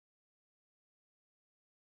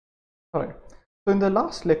Alright, so in the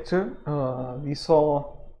last lecture, we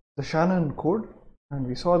saw the Shannon code, and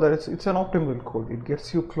we saw that it's an optimal code. It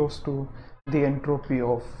gets you close to the entropy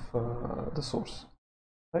of the source,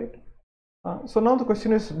 right? So now the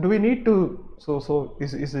question is, do we need to, so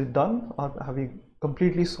is it done, or have we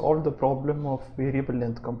completely solved the problem of variable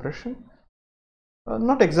length compression?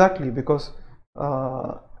 Not exactly, because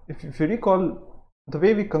if you recall, the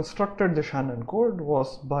way we constructed the Shannon code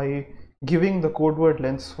was by giving the code word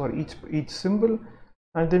lengths for each symbol,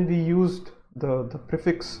 and then we used the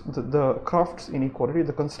prefix, the Crafts inequality,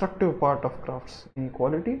 the constructive part of Crafts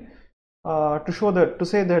inequality, to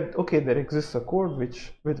say that okay, there exists a code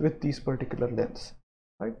which with these particular lengths,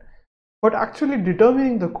 right? But actually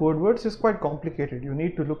determining the code words is quite complicated. You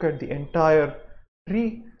need to look at the entire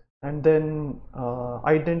tree and then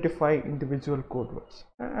identify individual code words,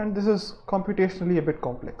 and this is computationally a bit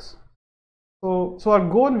complex. So our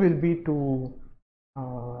goal will be to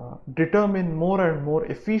determine more and more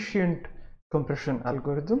efficient compression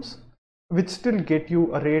algorithms which still get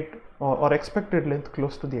you a rate or expected length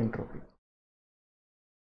close to the entropy.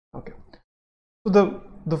 Okay, so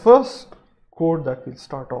the first code that we'll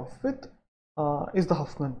start off with is the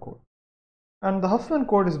Huffman code, and the Huffman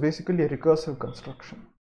code is basically a recursive construction.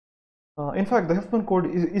 In fact, the Huffman code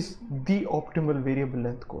is the optimal variable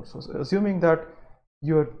length code. So assuming that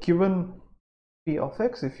you are given p of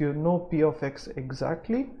x, if you know p of x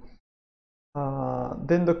exactly,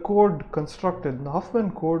 then the code constructed in the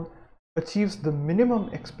Huffman code achieves the minimum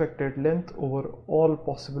expected length over all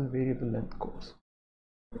possible variable length codes.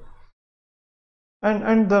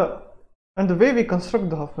 And the way we construct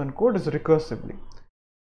the Huffman code is recursively.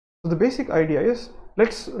 So the basic idea is,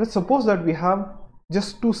 let's suppose that we have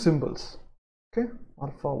just two symbols, okay,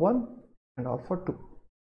 alpha 1 and alpha 2.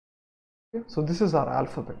 Okay, so this is our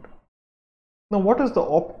alphabet. Now what is the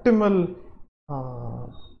optimal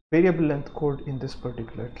variable length code in this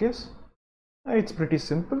particular case? It's pretty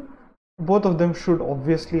simple. Both of them should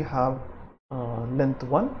obviously have length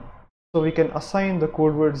 1. So we can assign the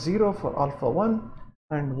code word 0 for alpha 1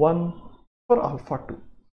 and 1 for alpha 2,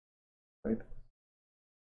 right?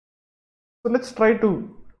 So let's try to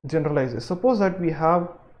generalize this. Suppose that we have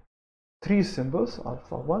three symbols,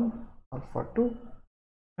 alpha 1, alpha 2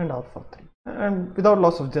 and alpha 3, and without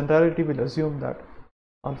loss of generality we'll assume that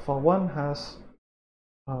alpha 1 has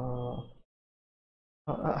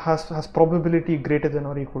probability greater than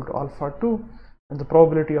or equal to alpha 2, and the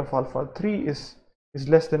probability of alpha 3 is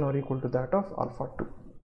less than or equal to that of alpha 2.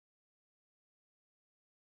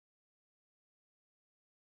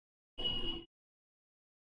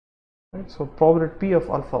 Right? So probability p of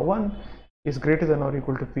alpha 1 is greater than or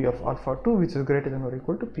equal to p of alpha 2, which is greater than or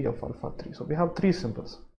equal to p of alpha 3. So we have three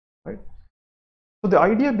symbols, right? So the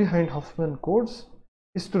idea behind Huffman codes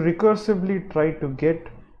is to recursively try to get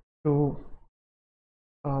to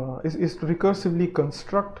is to recursively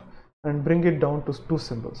construct and bring it down to two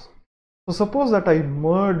symbols. So suppose that I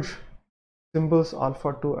merge symbols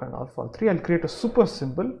alpha 2 and alpha 3, I'll create a super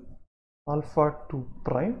symbol alpha 2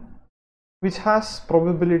 prime, which has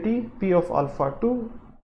probability p of alpha 2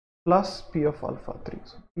 plus p of alpha 3.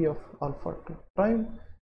 So p of alpha 2 prime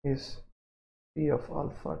is p of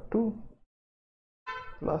alpha 2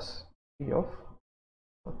 plus p of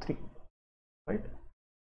alpha 3, right?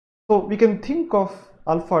 So we can think of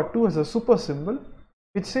alpha 2 as a super symbol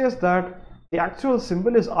which says that the actual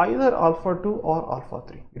symbol is either alpha 2 or alpha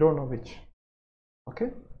 3. We don't know which.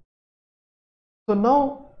 Okay, so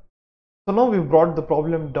now we've brought the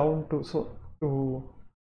problem down to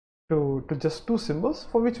just two symbols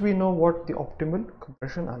for which we know what the optimal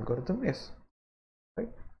compression algorithm is, right?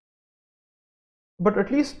 But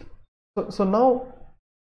at least so now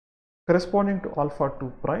corresponding to alpha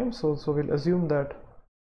 2 prime, so we'll assume that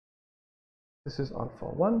this is alpha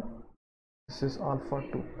 1, this is alpha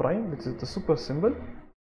 2 prime, which is the super symbol.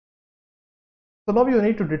 So now you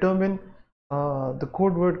need to determine the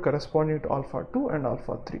code word corresponding to alpha 2 and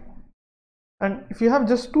alpha 3. And if you have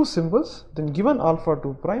just two symbols, then given alpha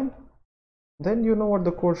 2 prime, then you know what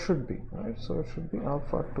the code should be, right? So it should be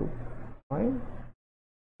alpha 2 prime,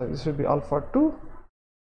 so this should be alpha 2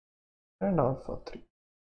 and alpha 3.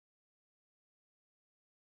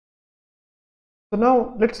 So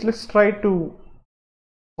now let's try to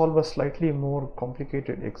solve a slightly more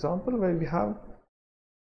complicated example where we have,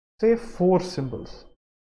 say, four symbols,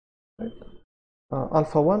 right?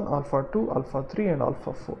 Alpha 1, alpha 2, alpha 3 and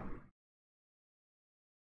alpha 4.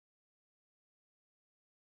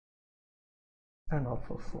 And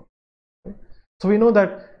alpha 4. Okay? So we know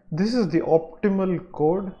that this is the optimal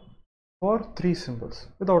code for three symbols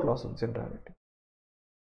without loss of generality.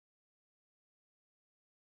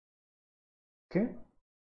 Okay,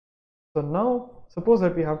 So now suppose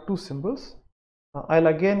that we have two symbols. I'll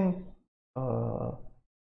again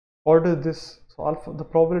order this. So alpha, the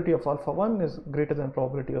probability of alpha 1 is greater than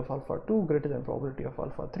probability of alpha 2, greater than probability of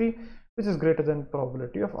alpha 3, which is greater than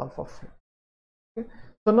probability of alpha 4. Okay.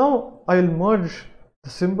 So now I will merge the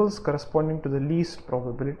symbols corresponding to the least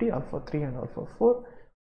probability, alpha 3 and alpha 4,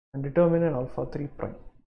 and determine an alpha 3 prime.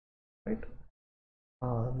 Right.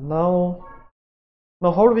 Now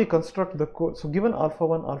how do we construct the code? So given alpha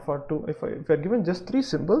 1, alpha 2, if we are given just three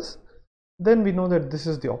symbols, then we know that this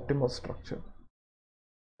is the optimal structure.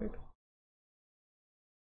 Right.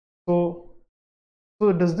 So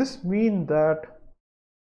does this mean that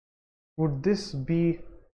would this be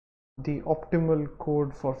the optimal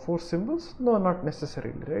code for 4 symbols? No, not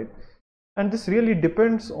necessarily, right? And this really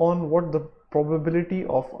depends on what the probability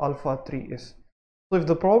of alpha 3 is. So if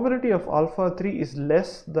the probability of alpha 3 is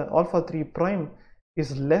less than alpha 3 prime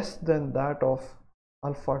is less than that of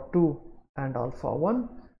alpha 2 and alpha 1,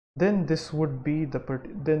 then this would be the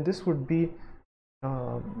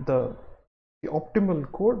optimal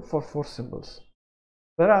code for 4 symbols.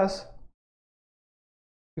 Whereas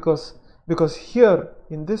because here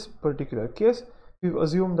in this particular case we've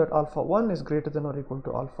assumed that alpha 1 is greater than or equal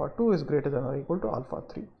to alpha 2 is greater than or equal to alpha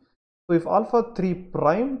 3. So if alpha 3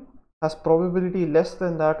 prime has probability less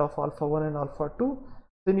than that of alpha 1 and alpha 2,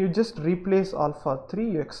 then you just replace alpha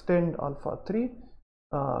 3, you extend alpha 3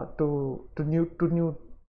 to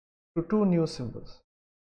two new symbols.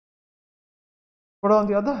 But on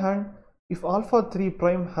the other hand, if alpha 3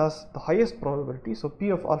 prime has the highest probability, so P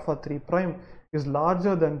of alpha 3 prime is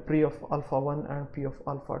larger than P of alpha 1 and P of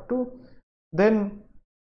alpha 2, then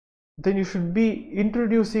you should be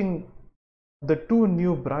introducing the two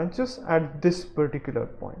new branches at this particular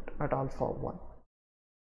point at alpha 1.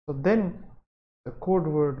 So then the code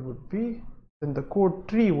word would be, then the code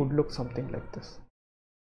tree would look something like this.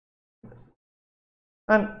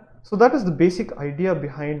 And so that is the basic idea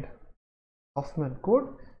behind Huffman code,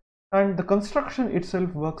 and the construction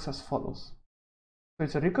itself works as follows. So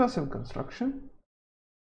it's a recursive construction.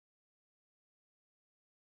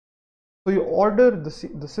 So you order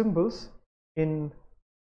the symbols in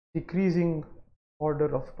decreasing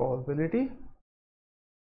order of probability,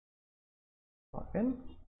 n,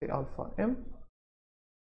 say alpha m.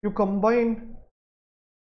 You combine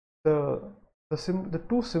the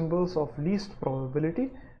two symbols of least probability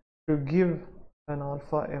to give an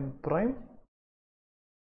alpha m prime,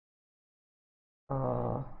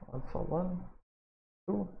 alpha 1,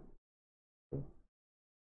 2,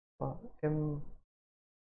 alpha m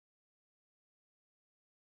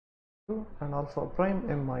 2 and alpha prime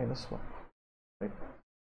m minus 1. Right?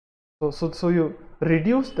 So you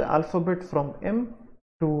reduce the alphabet from m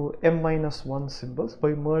to m minus 1 symbols by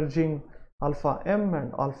merging alpha m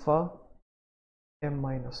and alpha m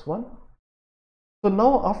minus 1. So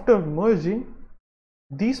now after merging,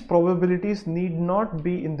 these probabilities need not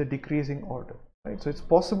be in the decreasing order, right? So it's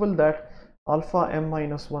possible that alpha m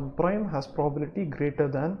minus 1 prime has probability greater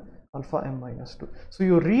than alpha m minus 2. So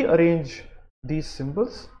you rearrange these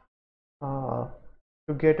symbols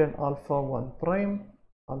to get an alpha 1 prime,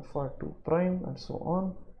 alpha 2 prime, and so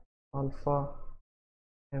on, alpha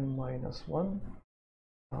m minus 1.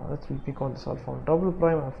 We call this alpha 1 double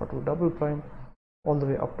prime, alpha 2 double prime, all the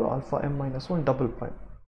way up to alpha m minus 1 double prime.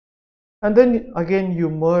 And then again you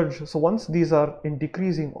merge. So once these are in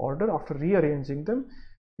decreasing order, after rearranging them,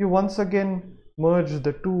 you once again merge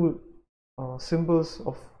the two symbols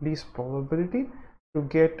of least probability to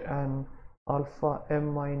get an alpha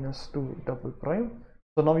m minus 2 double prime.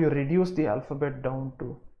 So now you reduce the alphabet down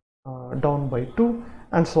by 2,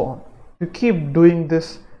 and so on. You keep doing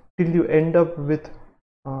this till you end up with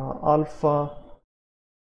alpha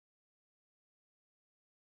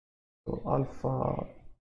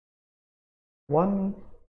 1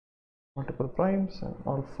 multiple primes and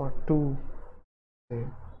alpha 2 say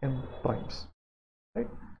m primes, right?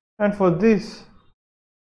 And for this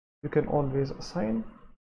you can always assign,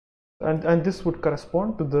 and this would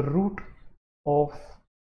correspond to the root of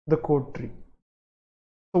the code tree.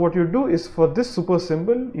 So what you do is, for this super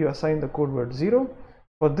symbol you assign the code word 0,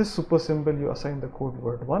 for this super symbol you assign the code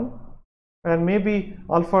word 1, and maybe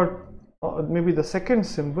maybe the second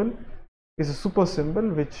symbol is a super symbol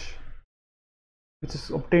which is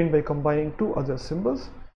obtained by combining two other symbols.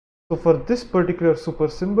 So for this particular super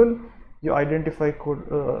symbol you identify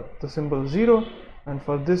the symbol 0, and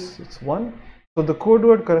for this it's 1. So the code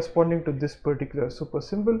word corresponding to this particular super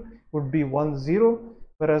symbol would be 1 0,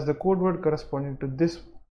 whereas the code word corresponding to this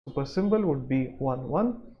super symbol would be 1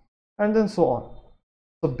 1, and then so on.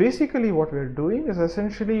 So basically what we are doing is,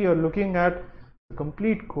 essentially you're looking at the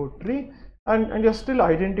complete code tree and you're still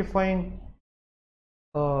identifying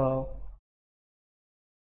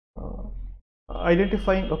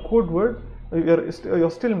identifying a code word.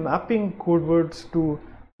 You're still mapping code words to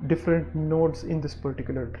different nodes in this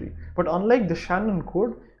particular tree. But unlike the Shannon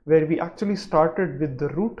code, where we actually started with the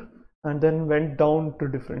root and then went down to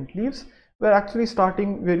different leaves,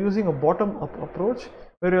 we're using a bottom-up approach,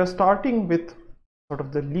 where we're starting with sort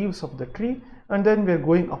of the leaves of the tree and then we're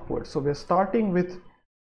going upwards. So we're starting with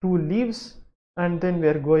 2 leaves and then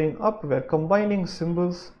we're going up, we're combining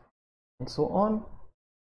symbols and so on,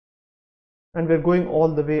 and we're going all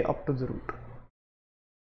the way up to the root,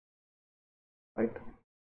 right?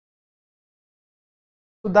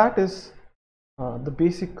 So that is the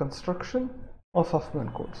basic construction of Huffman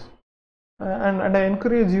codes. And I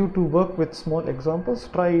encourage you to work with small examples.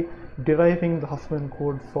 Try deriving the Huffman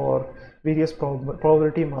code for various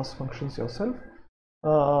probability mass functions yourself.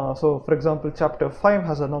 So for example, chapter 5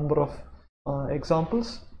 has a number of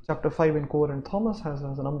examples. Chapter 5 in Core and Thomas has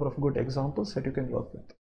a number of good examples that you can work with.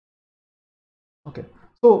 Okay,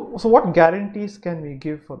 so what guarantees can we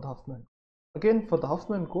give for the Huffman? Again, for the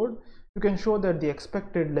Huffman code, you can show that the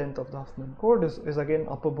expected length of the Huffman code is again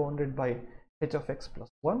upper bounded by h of x plus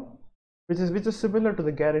 1, which is similar to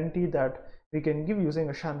the guarantee that we can give using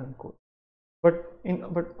a Shannon code. But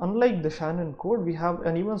unlike the Shannon code, we have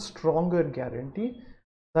an even stronger guarantee.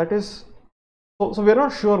 That is, so we're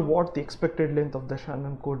not sure what the expected length of the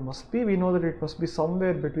Shannon code must be. We know that it must be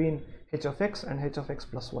somewhere between h of x and h of x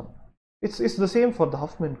plus 1. It's the same for the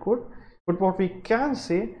Huffman code, but what we can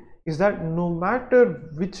say is that no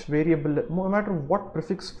matter which variable, no matter what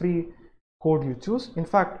prefix-free code you choose, in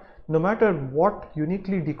fact, no matter what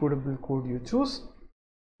uniquely decodable code you choose,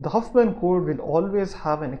 the Huffman code will always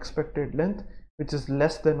have an expected length which is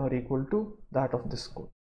less than or equal to that of this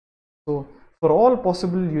code. So for all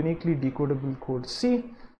possible uniquely decodable code C,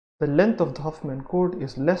 the length of the Huffman code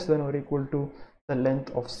is less than or equal to the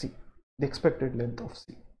length of C, the expected length of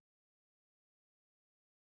C.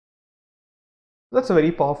 That's a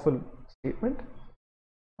very powerful statement.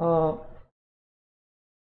 So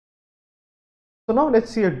now let's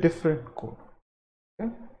see a different code.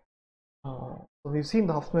 Okay? So we've seen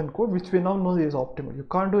the Huffman code, which we now know is optimal. You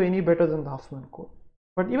can't do any better than the Huffman code.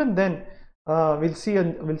 But even then, we'll see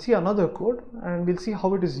another code, and we'll see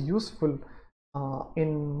how it is useful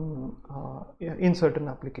in certain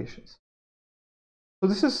applications. So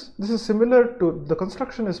this is similar to, the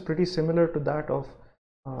construction is pretty similar to that of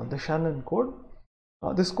the Shannon code.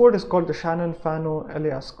 This code is called the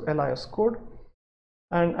Shannon-Fano-Elias code,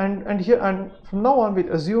 and from now on we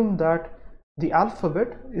assume that the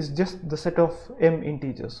alphabet is just the set of m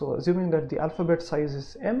integers. So assuming that the alphabet size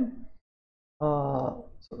is m,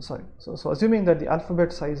 assuming that the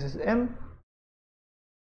alphabet size is m,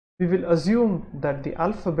 we will assume that the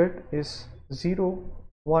alphabet is 0,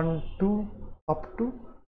 1, 2 up to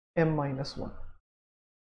m minus 1.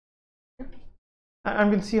 Okay? And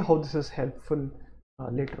we'll see how this is helpful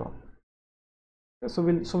later on. Okay, so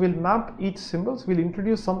we'll map each symbols. We'll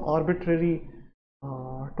introduce some arbitrary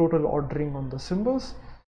total ordering on the symbols,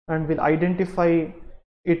 and we'll identify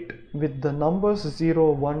it with the numbers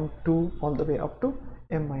 0, 1, 2 all the way up to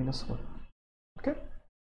m minus 1. Okay,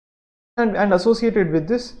 and associated with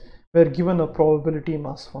this, we're given a probability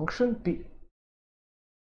mass function p.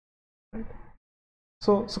 Right?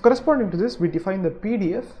 So corresponding to this, we define the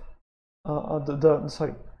PDF,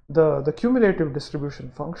 the cumulative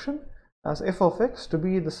distribution function, as f of x to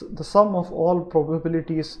be the sum of all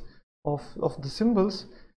probabilities of the symbols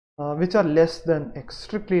which are less than x,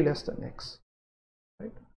 strictly less than x.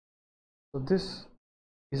 Right? So this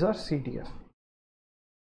is our CDF.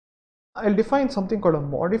 I'll define something called a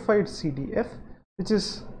modified CDF, which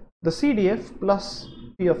is the CDF plus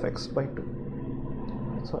p of x by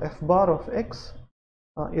 2. So f bar of x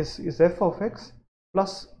is f of x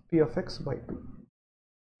plus p of x by 2.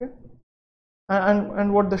 Okay?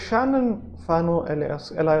 And what the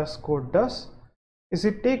Shannon-Fano-Elias code does is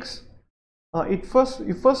it takes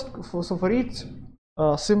so for each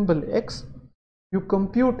symbol x, you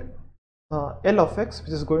compute L of x,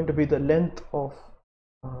 which is going to be the length of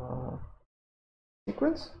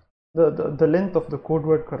sequence, the length of the code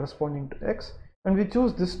word corresponding to x, and we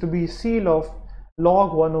choose this to be ceil of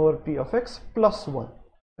log 1 over p of x plus 1.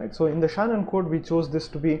 Right? So in the Shannon code, we chose this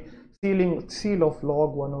to be ceil of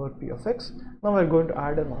log 1 over p of x. Now we're going to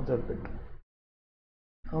add another bit.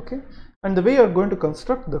 Okay, and the way you're going to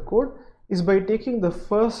construct the code is by taking the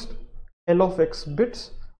first L of x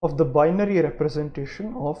bits of the binary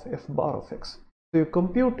representation of f bar of x. So you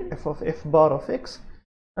compute f of f bar of x,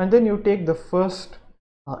 and then you take the first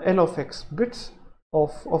L of x bits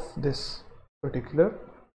of this particular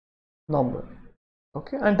number.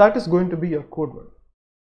 Okay, and that is going to be your code word.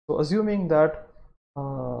 So assuming that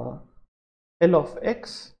L of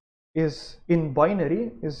x is in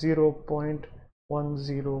binary is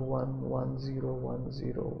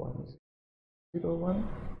 0.10110101001,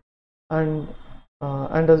 and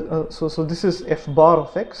so this is f bar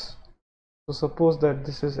of x. So suppose that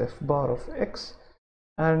this is f bar of x,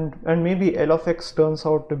 and maybe L of x turns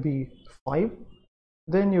out to be 5.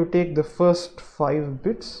 Then you take the first 5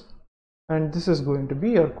 bits, and this is going to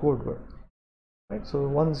be your code word, right? So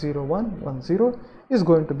 10110 is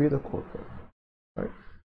going to be the code word, right?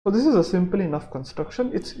 So this is a simple enough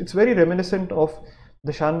construction. It's very reminiscent of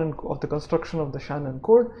the construction of the Shannon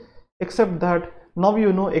code, except that now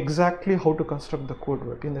you know exactly how to construct the code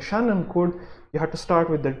word. In the Shannon code, you have to start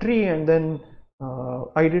with the tree and then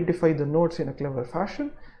identify the nodes in a clever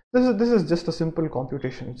fashion. This is just a simple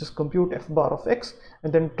computation. You just compute f bar of x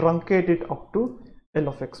and then truncate it up to L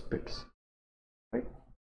of x bits, right?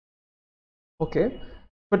 Okay,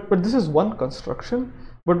 but this is one construction,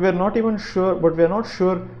 but we're not sure what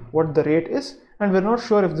the rate is, and we're not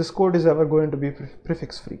sure if this code is ever going to be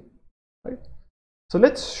prefix free, right? So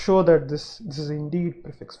let's show that this is indeed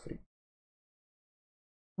prefix free.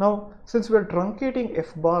 Now, since we're truncating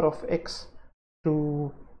f bar of x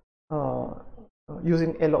to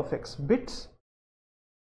using L of x bits,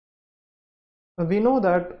 we know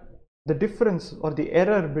that the difference or the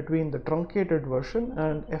error between the truncated version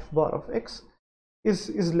and f bar of x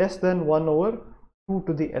is less than 1 over 2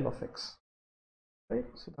 to the L of x, right?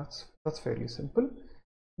 So that's fairly simple,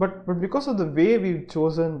 but because of the way we've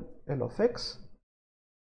chosen L of x,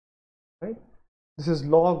 right, this is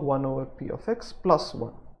log 1 over p of x plus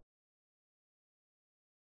 1,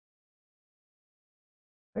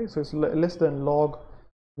 right? So it's less than log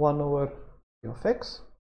 1 over p of x,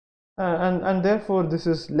 and therefore this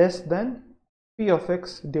is less than p of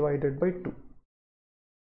x divided by 2.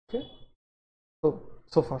 Okay,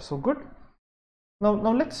 so far so good.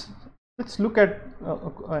 Now let's look at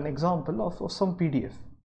an example of some PDF.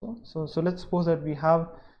 So let's suppose that we have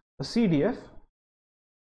a CDF.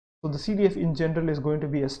 So the CDF in general is going to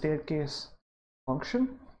be a staircase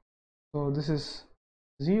function. So this is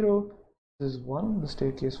 0, this is 1, the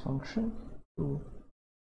staircase function, 2,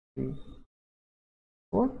 3,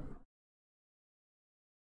 4.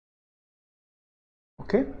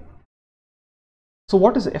 Okay. So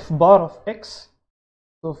what is f bar of x?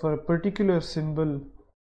 So for a particular symbol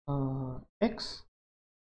x,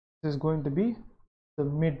 this is going to be the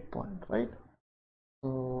midpoint, right?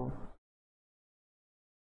 So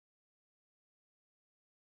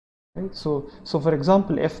for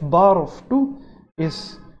example, f bar of 2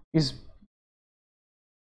 is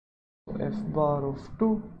f bar of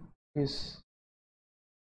 2 is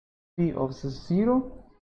p of 0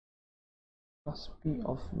 plus p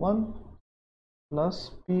of 1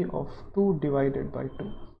 plus p of 2 divided by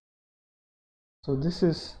 2. So this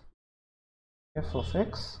is f of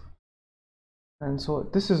x, and so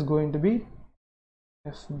this is going to be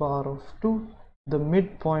f bar of 2. The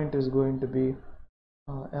midpoint is going to be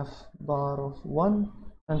f bar of 1,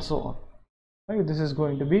 and so on, right? This is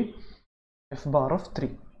going to be f bar of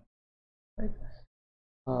 3, right?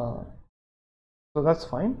 So that's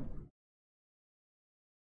fine.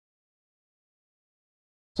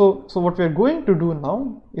 So what we are going to do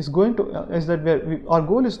now is that our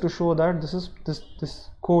goal is to show that this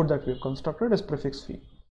code that we have constructed is prefix free,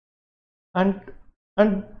 and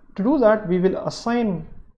to do that we will assign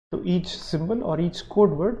to each symbol or each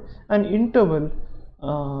code word an interval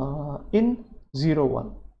in 0,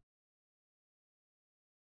 1.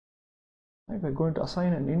 Right? We're going to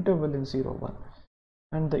assign an interval in 0, 1,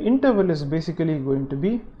 and the interval is basically going to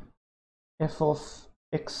be f of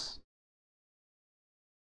x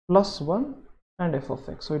plus 1 and f of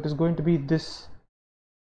x. So it is going to be this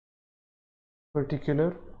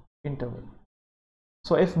particular interval.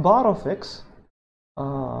 So f bar of x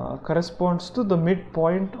corresponds to the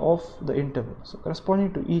midpoint of the interval. So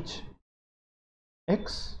corresponding to each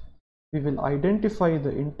x, we will identify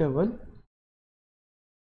the interval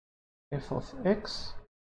f of x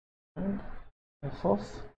and f of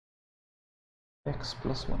x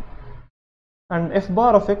plus 1. And f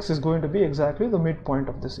bar of x is going to be exactly the midpoint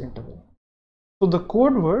of this interval. So the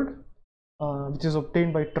code word which is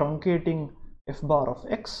obtained by truncating f bar of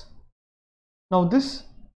x. Now this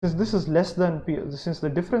is less than p, since the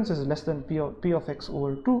difference is less than p of x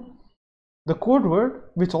over 2, the code word,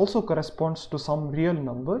 which also corresponds to some real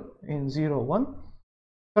number in 0, 1,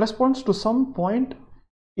 corresponds to some point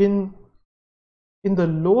in the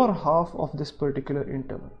lower half of this particular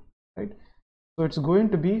interval, right? So it's going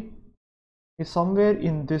to be somewhere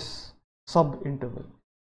in this sub interval.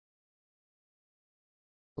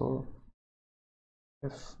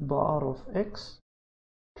 f bar of x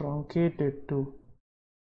truncated to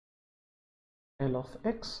L of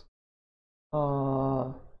x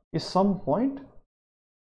is some point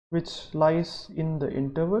which lies in the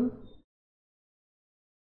interval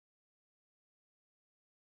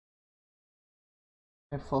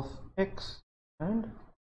f of x and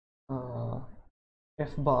f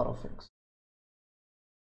bar of x.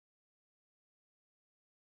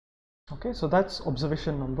 Okay, so that's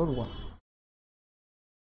observation number 1.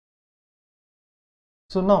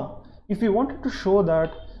 So now if we wanted to show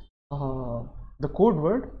that the code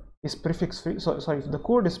word is prefix free, sorry, if the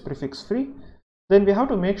code is prefix free, then we have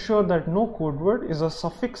to make sure that no code word is a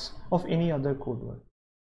suffix of any other code word,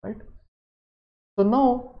 right? So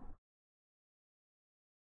now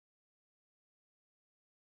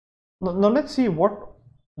let's see what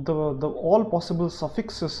the all possible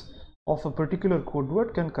suffixes of a particular code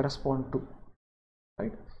word can correspond to,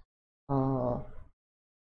 right?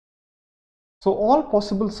 So all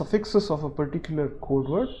possible suffixes of a particular code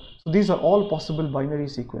word, so these are all possible binary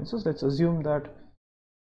sequences. Let's assume that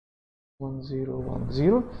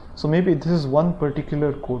 1010, so maybe this is one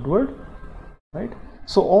particular code word, right?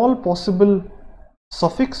 So all possible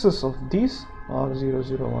suffixes of these are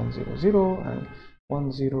 00100 and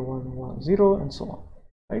 10110 and so on,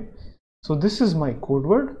 right? So this is my code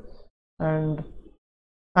word, and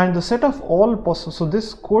the set of all possible, so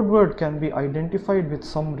this code word can be identified with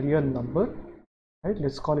some real number, right?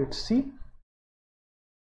 Let's call it C.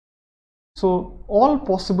 So all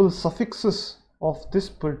possible suffixes of this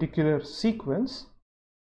particular sequence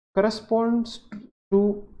corresponds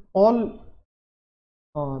to all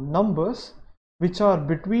numbers which are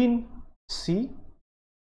between C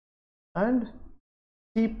and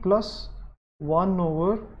C plus 1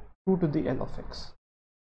 over 2 to the L of x,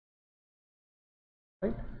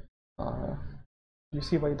 right? You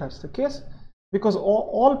see why that's the case, because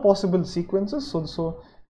all possible sequences, so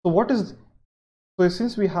what is, so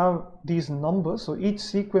since we have these numbers, so each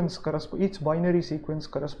sequence each binary sequence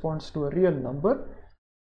corresponds to a real number.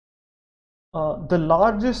 The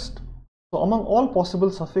largest, so among all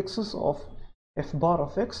possible suffixes of f bar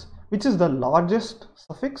of x, which is the largest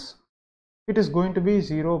suffix, it is going to be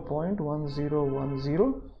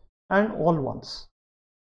 0.1010 and all ones,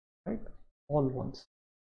 right? All ones,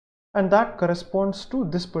 and that corresponds to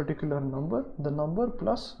this particular number, the number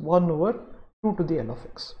plus 1 over 2 to the L of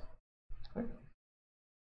x, right?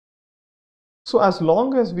 So as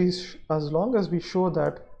long as we show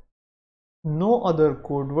that no other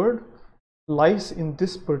code word lies in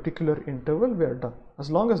this particular interval, we are done. As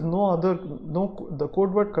long as the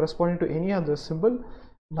code word corresponding to any other symbol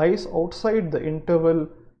lies outside the interval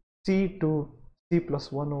C to C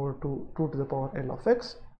plus 1 over 2 to the power L of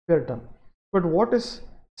x, we are done. But what is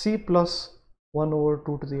C plus 1 over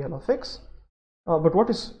 2 to the L of x? But what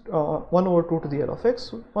is 1 over 2 to the L of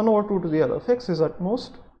x? 1 over 2 to the L of x is at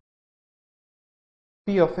most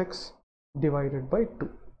P of x divided by 2,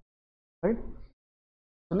 right?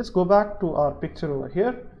 So let's go back to our picture over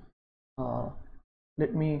here.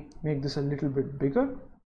 Let me make this a little bit bigger,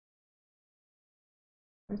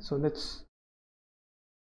 right? So let's,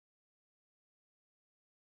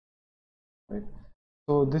 right?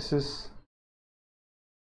 So this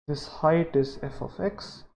height is f of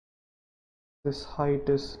x, this height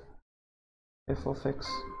is f of x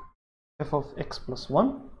plus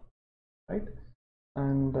 1, right?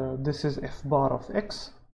 And this is f bar of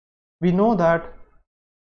x. We know that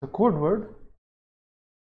the code word,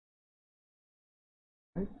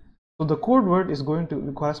 right? So the code word is going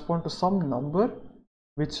to correspond to some number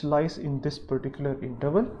which lies in this particular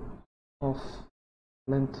interval of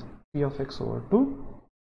length p of x over 2.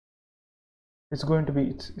 It's going to be,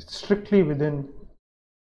 it's strictly within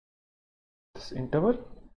this interval,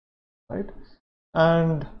 right?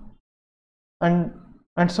 And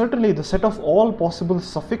certainly the set of all possible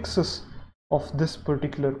suffixes of this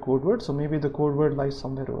particular code word, so maybe the code word lies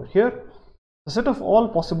somewhere over here, the set of all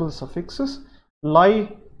possible suffixes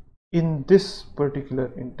lie in this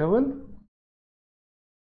particular interval,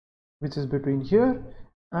 which is between here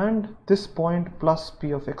and this point plus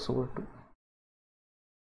p of x over 2,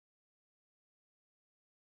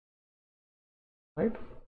 right?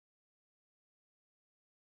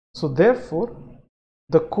 So therefore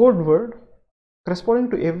the code word corresponding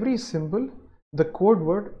to every symbol, the code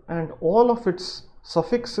word and all of its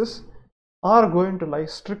suffixes are going to lie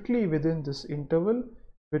strictly within this interval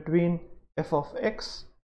between f of x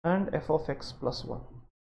and f of x plus 1.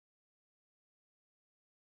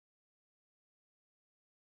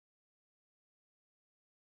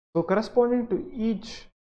 So corresponding to each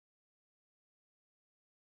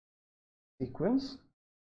sequence,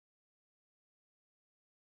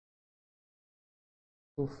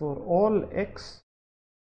 So for all x,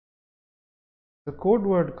 the code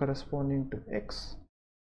word corresponding to x,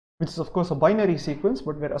 which is of course a binary sequence,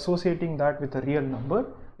 but we're associating that with a real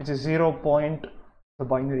number, which is 0 point the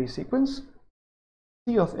binary sequence,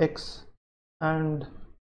 c of x and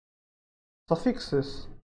suffixes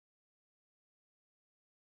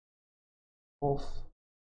of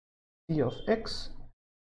c of x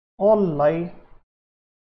all lie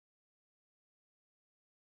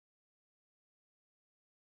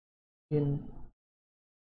in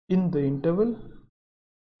the interval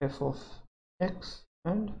f of x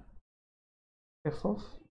and f of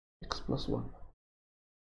x plus 1.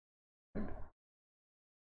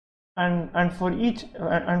 And for each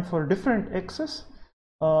and for different x's,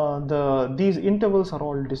 these intervals are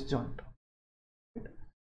all disjoint, right?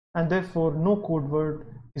 And therefore no code word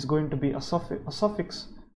is going to be a suffix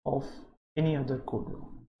of any other code word.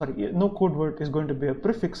 Sorry, no code word is going to be a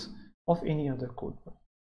prefix of any other code word,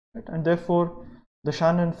 right? And therefore the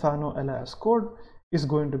Shannon-Fano-Elias code is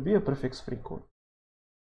going to be a prefix-free code.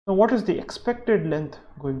 Now what is the expected length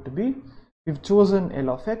going to be? We've chosen L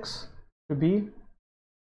of x to be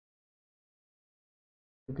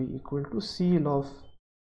equal to CL of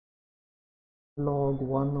log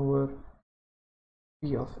 1 over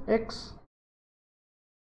p of x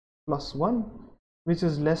plus 1, which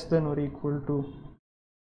is less than or equal to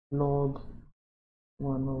log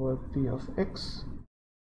 1 over p of x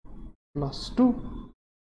plus 2,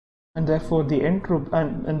 and therefore the entropy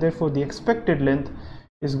and therefore the expected length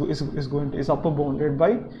is upper bounded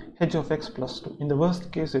by h of x plus 2. In the worst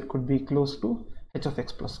case, it could be close to h of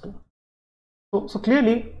x plus 2. So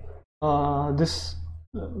clearly, while this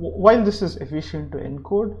is efficient to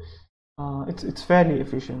encode, it's fairly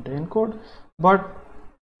efficient to encode, but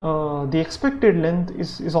the expected length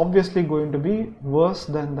is obviously going to be worse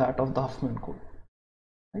than that of the Huffman code.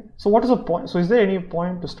 Right? So what is the point? So is there any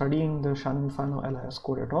point to studying the Shannon-Fano-Elias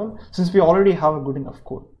code at all, since we already have a good enough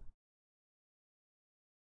code?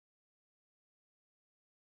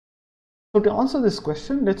 So to answer this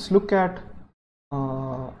question, let's look at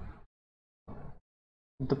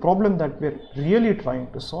the problem that we're really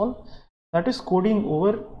trying to solve, that is coding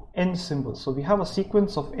over n symbols. So we have a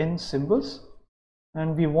sequence of n symbols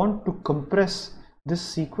and we want to compress this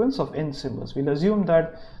sequence of n symbols. We'll assume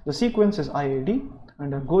that the sequence is IID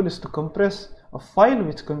and our goal is to compress a file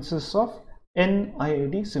which consists of n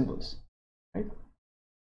IID symbols, right?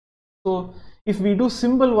 So if we do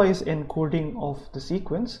symbol wise encoding of the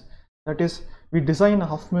sequence, that is, we design a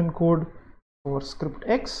Huffman code for script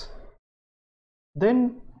x,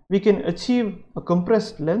 then we can achieve a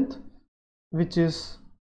compressed length which is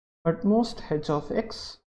at most h of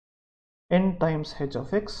x n times h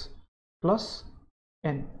of x plus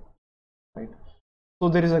n, right? So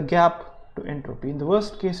there is a gap to entropy. In the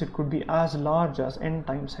worst case, it could be as large as n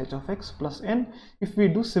times h of x plus n if we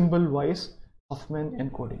do symbol wise Huffman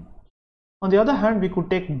encoding. On the other hand, we could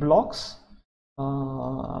take blocks.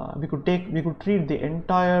 We could treat the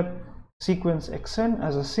entire sequence xn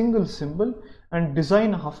as a single symbol and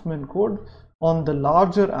design a Huffman code on the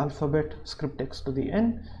larger alphabet script x to the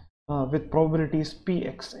n with probabilities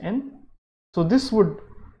pxn. So this would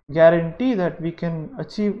guarantee that we can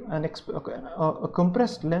achieve a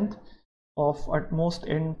compressed length of at most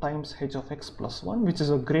n times h of x plus 1, which is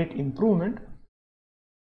a great improvement,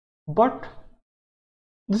 but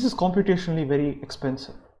this is computationally very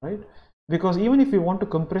expensive, right? Because even if we want to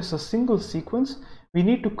compress a single sequence, we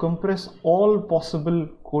need to compress all possible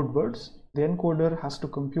code words. The encoder has to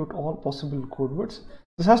compute all possible code words.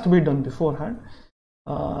 This has to be done beforehand,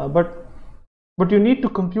 but you need to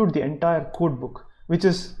compute the entire code book, which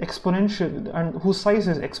is exponential and whose size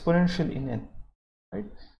is exponential in n, right?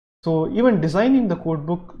 So even designing the code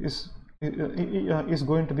book is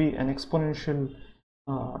going to be an exponential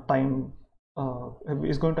time,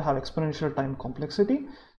 is going to have exponential time complexity,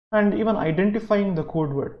 and even identifying the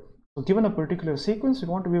code word. So given a particular sequence, we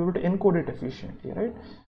want to be able to encode it efficiently, right?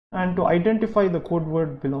 And to identify the code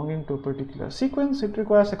word belonging to a particular sequence, it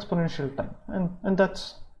requires exponential time, and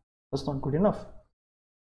that's not good enough,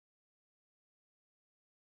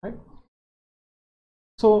 right?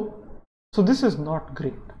 So this is not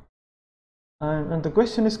great, and the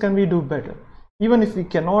question is, can we do better? Even if we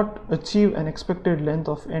cannot achieve an expected length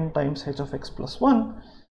of n times h of x plus 1,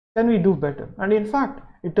 can we do better? And in fact,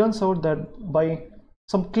 it turns out that by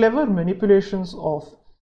some clever manipulations of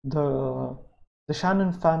the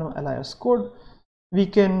Shannon-Fano-Elias code, we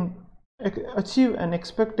can achieve an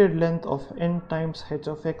expected length of n times h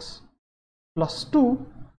of x plus 2,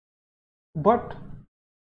 but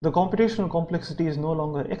the computational complexity is no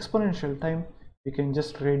longer exponential time. We can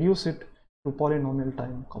just reduce it to polynomial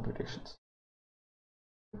time computations.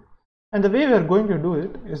 And the way we are going to do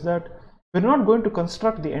it is that we're not going to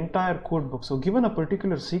construct the entire code book. So given a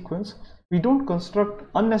particular sequence, we don't construct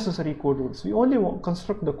unnecessary code words. We only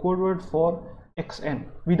construct the code word for xn.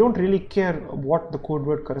 We don't really care what the code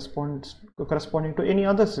word corresponding to any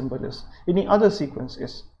other symbol is, any other sequence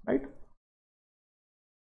is, right?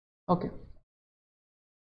 Okay.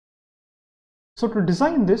 So to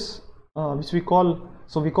design this, which we call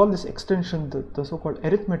this extension the so-called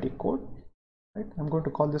arithmetic code, right? I'm going to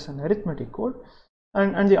call this an arithmetic code,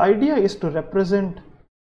 and the idea is to represent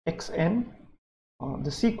xn,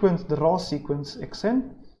 the sequence, the raw sequence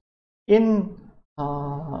xn, in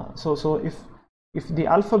so if the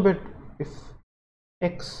alphabet, if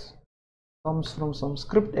x comes from some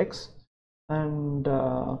script x, and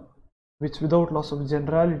which without loss of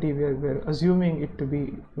generality we're assuming it to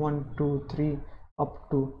be 1, 2, 3 up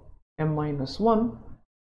to m minus 1,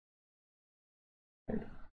 right?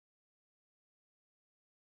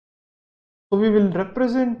 So we will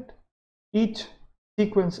represent each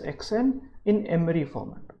sequence xn in emery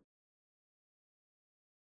format.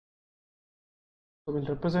 So we'll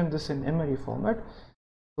represent this in emery format.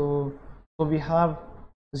 So we have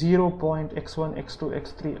 0.x1, x2,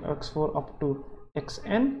 x3, x4 up to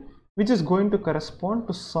xn, which is going to correspond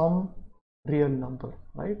to some real number,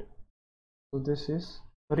 right? So this is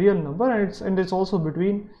a real number, and it's also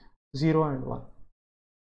between 0 and 1.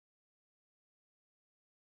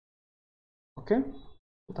 Okay,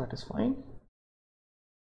 so that is fine,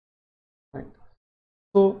 right?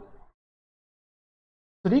 So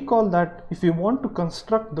recall that if you want to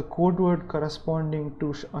construct the code word corresponding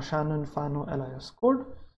to a Shannon-Fano-Elias code,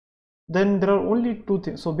 then there are only two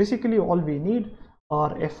things. So basically all we need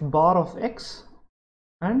are f bar of x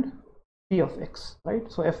and p of x, right?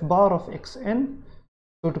 So f bar of xn.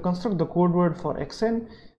 So to construct the code word for xn,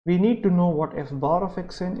 we need to know what f bar of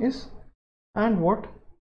xn is and what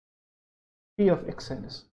p of xn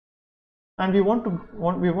is, and we want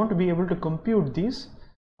to be able to compute these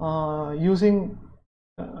using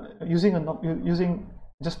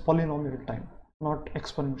just polynomial time, not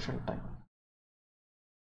exponential time.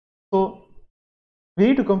 So we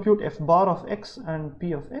need to compute f bar of x and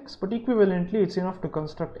p of x, but equivalently it's enough to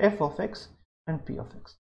construct f of x and p of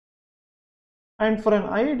x. And for an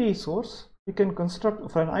IID source, we can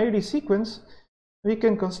construct, for an IID sequence, we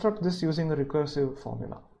can construct this using a recursive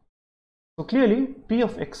formula. So clearly p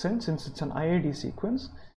of xn, since it's an IID sequence,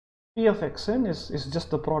 p of xn is just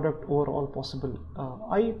the product over all possible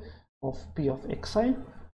I of p of xi.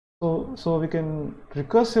 So we can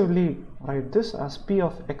recursively write this as p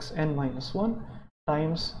of xn minus 1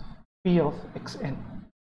 times p of xn.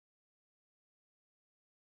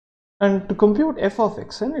 And to compute f of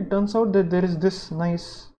xn, it turns out that there is this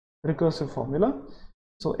nice recursive formula.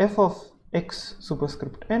 So f of x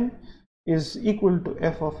superscript n is equal to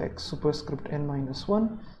f of x superscript n minus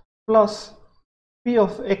 1 plus p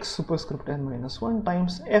of x superscript n minus 1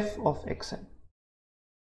 times f of xn.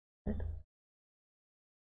 Right?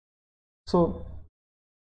 So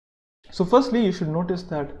firstly you should notice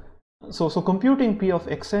that so computing p of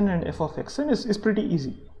xn and f of xn is pretty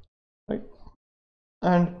easy, right?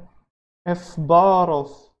 And f bar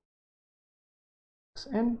of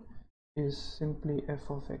xn is simply f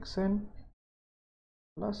of xn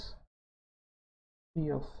plus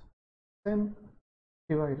p of xn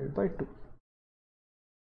divided by 2.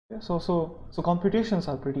 Okay, so computations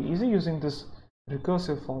are pretty easy using this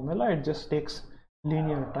recursive formula. It just takes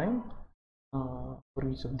linear time for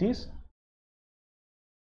each of these.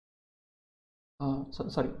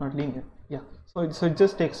 Sorry, not linear. Yeah. So it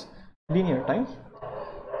just takes linear time,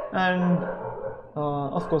 and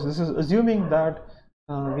of course this is assuming that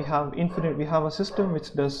we have a system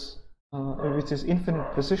which does which is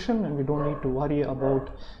infinite precision, and we don't need to worry about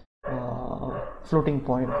floating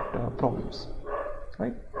point problems,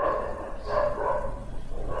 right?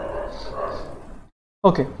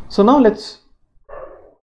 Okay, so now let's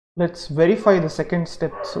verify the second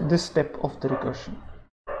step, so this step of the recursion,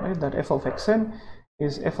 right? That f of xn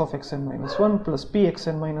is f of xn minus 1 plus p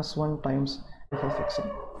xn minus 1 times f of xn,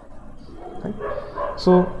 right?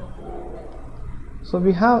 So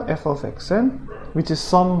we have f of xn, which is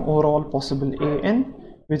some over all possible an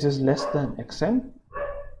which is less than xn,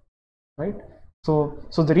 right? So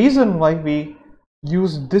the reason why we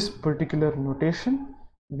use this particular notation,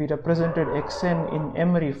 we represented xn in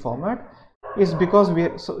emery format, is because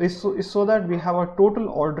so that we have a total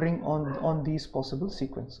ordering on these possible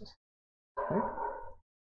sequences, right?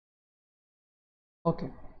 Okay,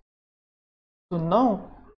 so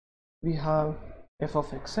now we have f of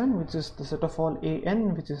xn, which is the set of all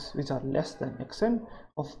an which are less than xn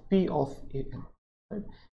of p of an, right?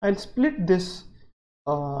 I'll split this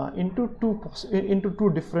into two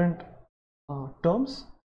different terms.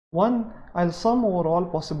 One, I'll sum over all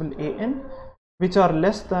possible an which are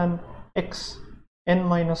less than x n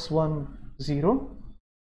minus 1 0.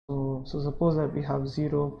 So suppose that we have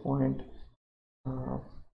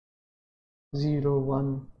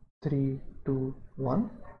 0.01321.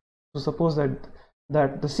 So suppose that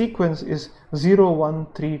the sequence is 0 1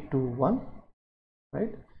 3 2 1,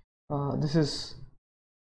 right? This is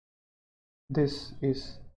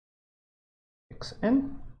xn.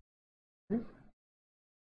 Okay?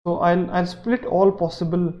 So I'll split all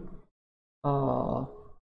possible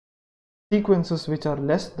sequences which are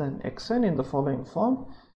less than xn in the following form.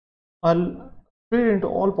 I'll split it into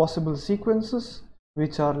all possible sequences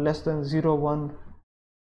which are less than 0 1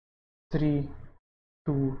 3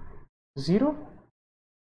 2 0,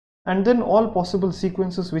 and then all possible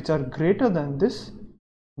sequences which are greater than this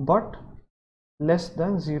but less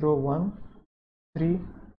than 0 1 3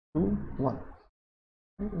 2 1.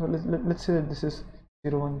 So let's say that this is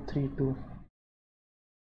 0 1 3 2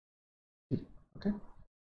 3. Okay,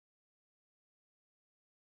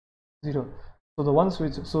 0. So the ones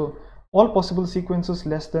which, so all possible sequences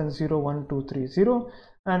less than 0 1 2 3 0,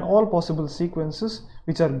 and all possible sequences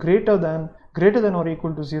which are greater than or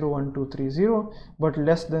equal to 0 1 2 3 0 but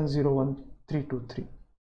less than 0 1 3 2 3.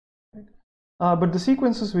 But the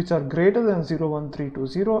sequences which are greater than 0 1 3 2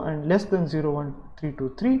 0 and less than 0 1 3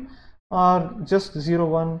 2 3 are just 0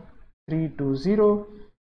 1 3 2 0,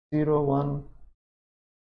 0 1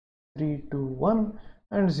 3 2 1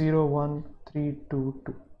 and 0 1 3 2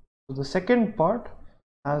 2. So the second part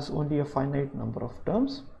has only a finite number of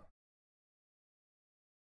terms.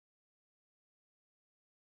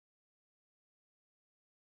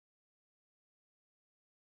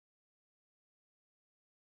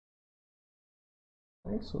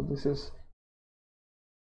 Right, so this is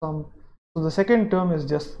sum. So the second term is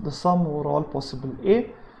just the sum over all possible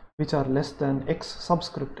a which are less than x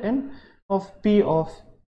subscript n of p of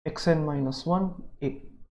xn minus 1 a,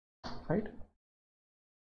 right?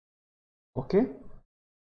 Okay,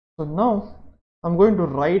 so now I'm going to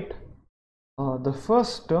write the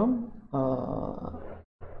first term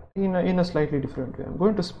in a slightly different way. I'm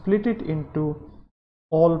going to split it into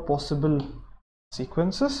all possible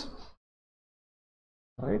sequences,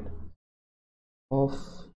 right, of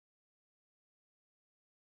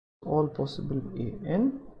all possible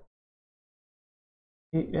an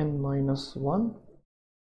minus 1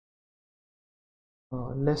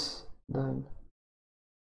 less than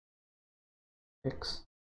x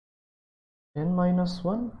n minus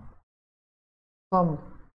 1 sum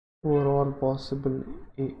over all possible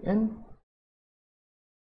an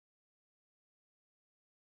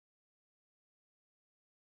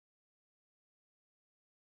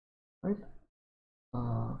right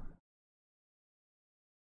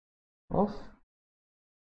of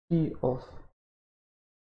p of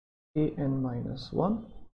an minus 1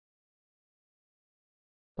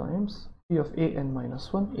 times p of an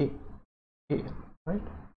minus 1 an, right?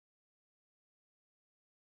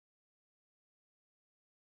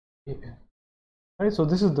 An. Right, so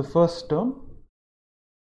this is the first term,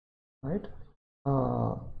 right?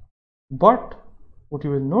 But what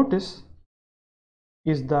you will notice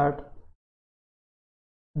is that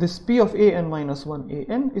this p of an minus 1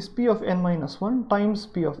 an is p of n minus 1 times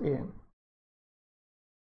p of an,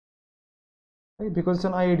 right? Because it's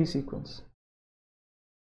an IID sequence.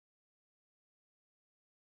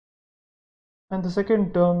 And the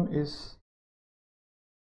second term is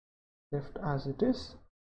left as it is,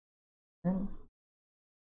 and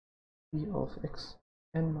p of x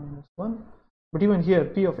n minus 1. But even here,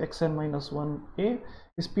 p of xn minus 1 a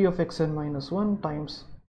is p of xn minus 1 times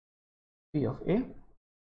p of a.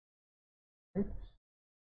 Right?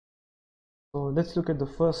 So let's look at the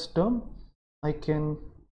first term. I can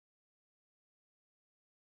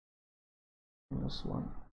minus 1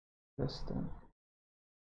 less than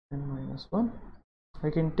n minus 1. I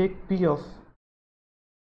can take p of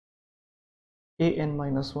an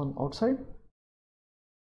minus 1 outside.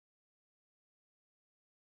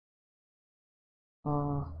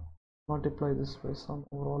 Multiply this by sum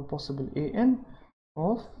over all possible an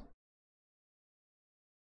of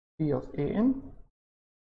p of an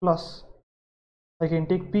plus I can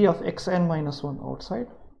take p of xn minus 1 outside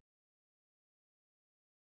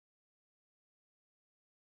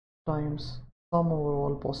times sum over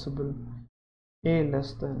all possible a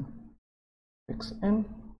less than xn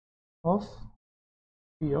of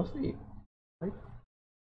p of a, right?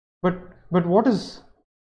 But what is,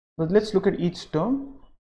 but let's look at each term.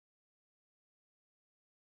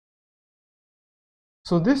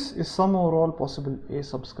 So this is sum over all possible a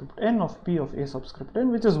subscript n of p of a subscript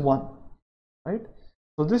n, which is 1, right?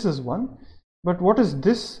 So this is 1, but what is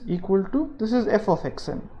this equal to? This is f of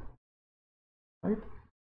xn, right?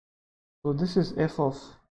 So this is f of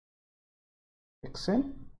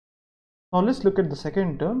xn. Now let's look at the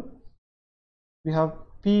second term. We have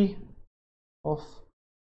p of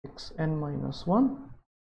xn minus 1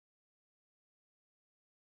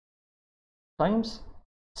 times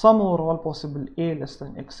sum over all possible a less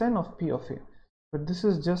than xn of p of a, but this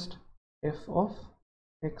is just f of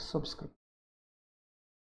x subscript.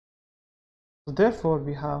 So therefore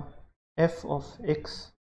we have f of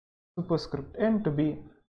x superscript n to be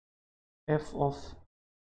f of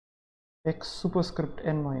x superscript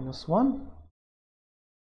n minus 1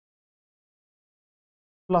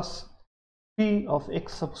 plus p of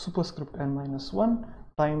x superscript n minus 1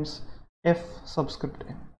 times f subscript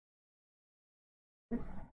n.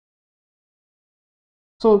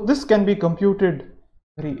 So this can be computed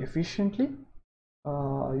very efficiently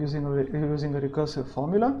using a recursive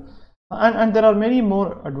formula, and there are many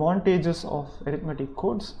more advantages of arithmetic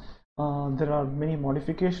codes. There are many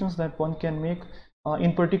modifications that one can make.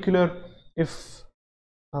 In particular, if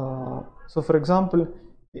so, for example,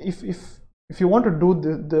 if you want to do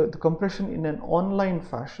the compression in an online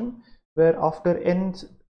fashion, where after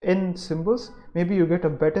n symbols, maybe you get a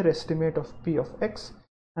better estimate of p of x,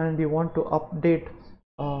 and you want to update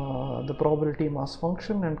the probability mass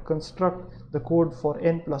function and construct the code for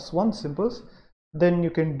n plus 1 symbols, then you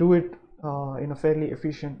can do it in a fairly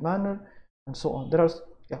efficient manner, and so on. There are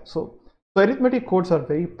so arithmetic codes are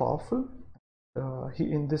very powerful.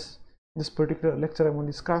 In this particular lecture, I've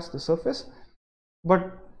only scratched the surface,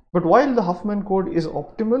 but while the Huffman code is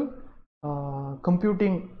optimal,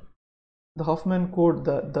 computing the Huffman code,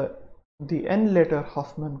 the n letter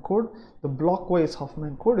Huffman code, the blockwise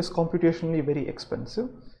Huffman code, is computationally very expensive,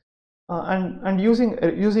 and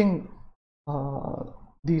using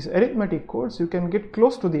these arithmetic codes, you can get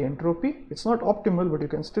close to the entropy. It's not optimal, but you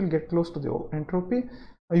can still get close to the entropy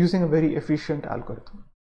using a very efficient algorithm,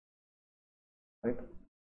 right?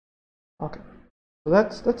 Okay, so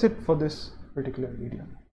that's it for this particular video.